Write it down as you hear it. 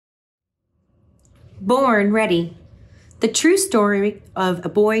Born Ready. The true story of a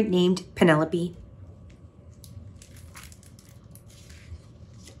boy named Penelope.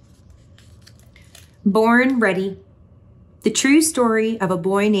 Born Ready. The true story of a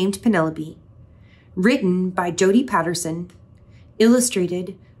boy named Penelope. Written by Jody Patterson.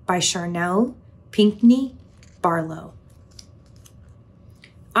 Illustrated by Charnel Pinckney Barlow.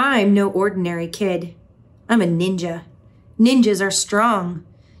 I'm no ordinary kid. I'm a ninja. Ninjas are strong.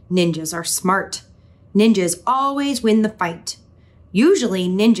 Ninjas are smart. Ninjas always win the fight. Usually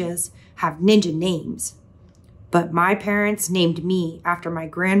ninjas have ninja names. But my parents named me after my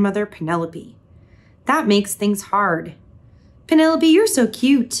grandmother Penelope. That makes things hard. Penelope, you're so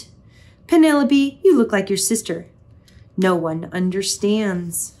cute. Penelope, you look like your sister. No one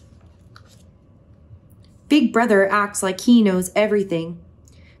understands. Big brother acts like he knows everything.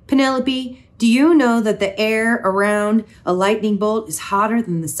 Penelope, do you know that the air around a lightning bolt is hotter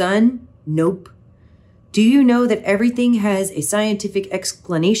than the sun? Nope. Do you know that everything has a scientific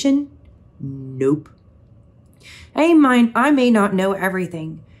explanation? Nope. I may not know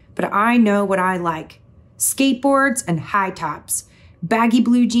everything, but I know what I like. Skateboards and high tops, baggy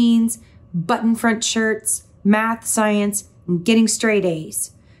blue jeans, button front shirts, math, science, and getting straight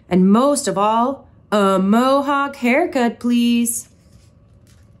A's. And most of all, a mohawk haircut, please.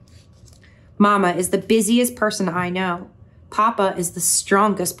 Mama is the busiest person I know. Papa is the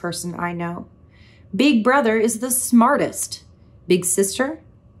strongest person I know. Big brother is the smartest. Big sister,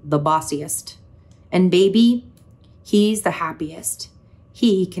 the bossiest. And baby, he's the happiest.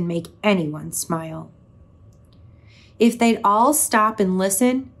 He can make anyone smile. If they'd all stop and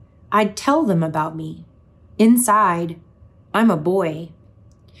listen, I'd tell them about me. Inside, I'm a boy.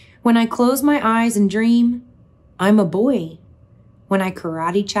 When I close my eyes and dream, I'm a boy. When I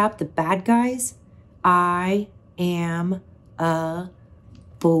karate chop the bad guys, I am a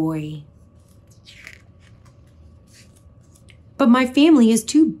boy. But my family is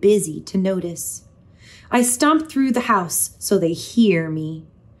too busy to notice. I stomp through the house so they hear me.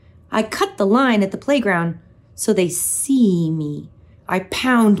 I cut the line at the playground so they see me. I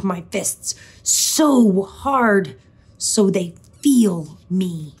pound my fists so hard so they feel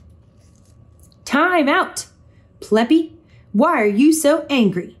me. Time out! Pleppy, why are you so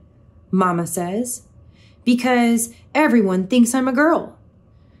angry? Mama says. Because everyone thinks I'm a girl.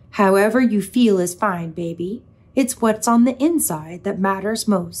 However you feel is fine, baby. It's what's on the inside that matters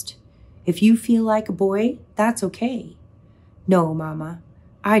most. If you feel like a boy, that's okay. No, Mama,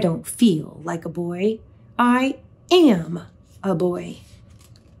 I don't feel like a boy. I am a boy.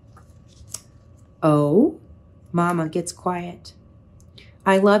 Oh? Mama gets quiet.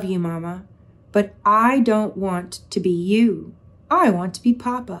 I love you, Mama, but I don't want to be you. I want to be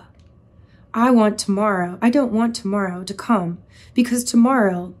Papa. I don't want tomorrow to come because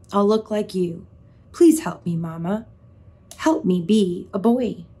tomorrow I'll look like you. Please help me, Mama. Help me be a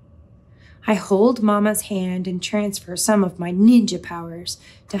boy. I hold Mama's hand and transfer some of my ninja powers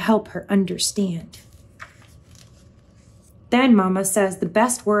to help her understand. Then Mama says the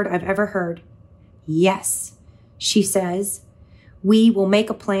best word I've ever heard. Yes, she says. We will make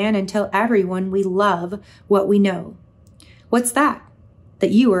a plan and tell everyone we love what we know. What's that?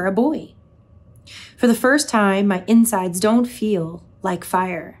 That you are a boy. For the first time, my insides don't feel like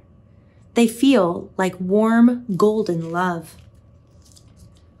fire. They feel like warm, golden love.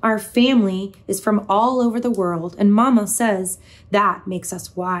 Our family is from all over the world, and Mama says that makes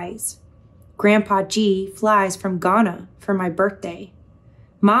us wise. Grandpa G flies from Ghana for my birthday.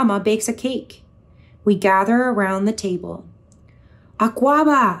 Mama bakes a cake. We gather around the table.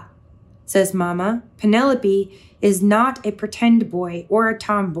 Aquaba, says Mama. Penelope is not a pretend boy or a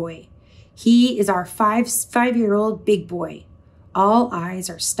tomboy. He is our five-year-old big boy. All eyes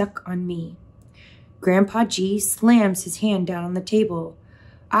are stuck on me. Grandpa G slams his hand down on the table.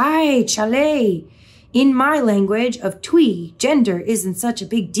 Ay, chale! In my language of Twi, gender isn't such a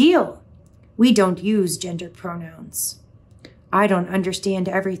big deal. We don't use gender pronouns. I don't understand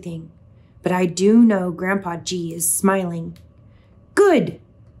everything, but I do know Grandpa G is smiling. Good!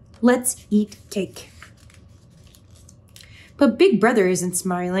 Let's eat cake. But Big Brother isn't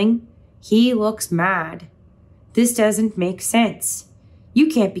smiling. He looks mad. This doesn't make sense. You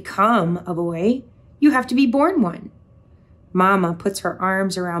can't become a boy. You have to be born one. Mama puts her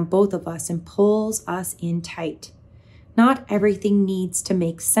arms around both of us and pulls us in tight. Not everything needs to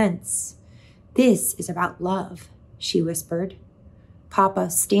make sense. This is about love, she whispered. Papa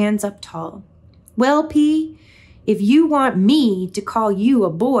stands up tall. Well, P, if you want me to call you a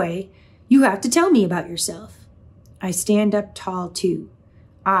boy, you have to tell me about yourself. I stand up tall too.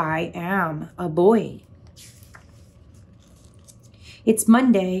 I am a boy. It's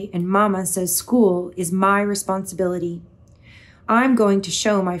Monday and Mama says school is my responsibility. I'm going to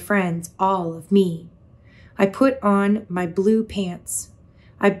show my friends all of me. I put on my blue pants.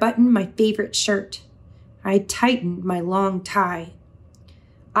 I button my favorite shirt. I tighten my long tie.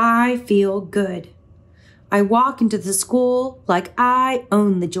 I feel good. I walk into the school like I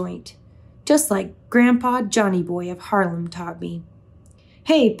own the joint, just like Grandpa Johnny Boy of Harlem taught me.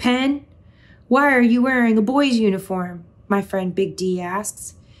 Hey, Pen, why are you wearing a boy's uniform? My friend Big D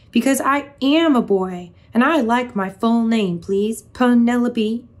asks. Because I am a boy, and I like my full name, please,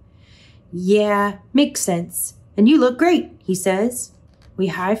 Penelope. Yeah, makes sense. And you look great, he says. We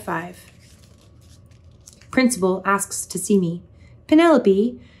high five. Principal asks to see me.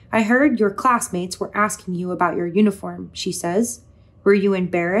 Penelope, I heard your classmates were asking you about your uniform, she says. Were you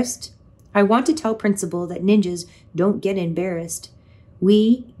embarrassed? I want to tell Principal that ninjas don't get embarrassed.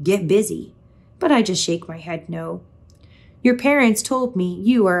 We get busy. But I just shake my head no. Your parents told me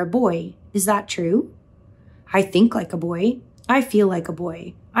you are a boy. Is that true? I think like a boy. I feel like a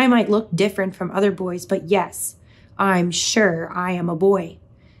boy. I might look different from other boys, but yes, I'm sure I am a boy.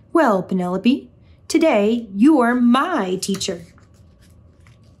 Well, Penelope, today you're my teacher.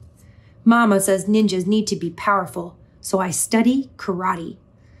 Mama says ninjas need to be powerful, so I study karate.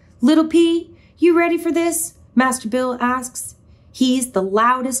 Little P, you ready for this? Master Bill asks. He's the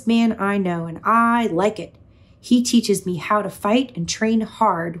loudest man I know, and I like it. He teaches me how to fight and train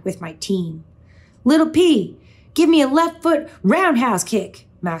hard with my team. Little P, give me a left foot roundhouse kick,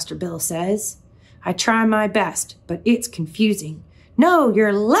 Master Bill says. I try my best, but it's confusing. No,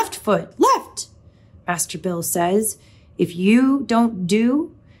 your left foot, left, Master Bill says. If you don't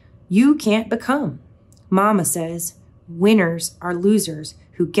do, you can't become. Mama says, winners are losers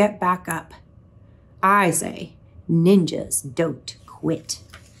who get back up. I say, ninjas don't quit.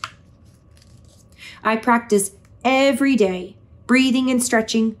 I practice every day, breathing and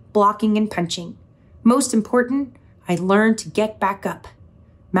stretching, blocking and punching. Most important, I learn to get back up.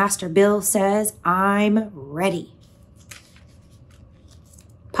 Master Bill says I'm ready.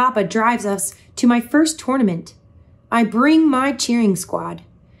 Papa drives us to my first tournament. I bring my cheering squad.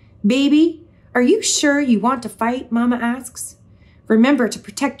 Baby, are you sure you want to fight? Mama asks. Remember to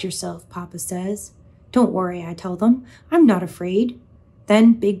protect yourself, Papa says. Don't worry, I tell them. I'm not afraid.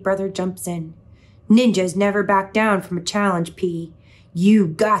 Then Big Brother jumps in. Ninjas never back down from a challenge, P. You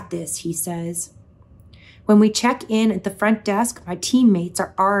got this, he says. When we check in at the front desk, my teammates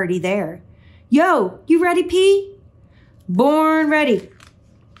are already there. Yo, you ready, P? Born ready.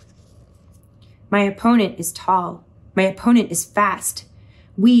 My opponent is tall. My opponent is fast.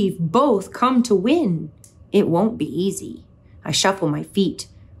 We've both come to win. It won't be easy. I shuffle my feet.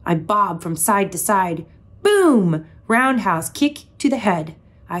 I bob from side to side. Boom! Roundhouse kick to the head.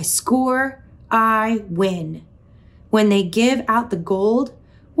 I score. I win. When they give out the gold,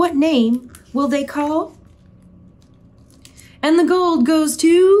 what name will they call? And the gold goes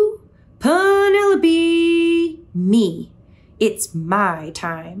to Penelope. Me. It's my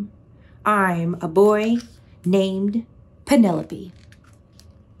time. I'm a boy named Penelope.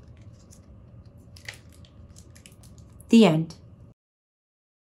 The end.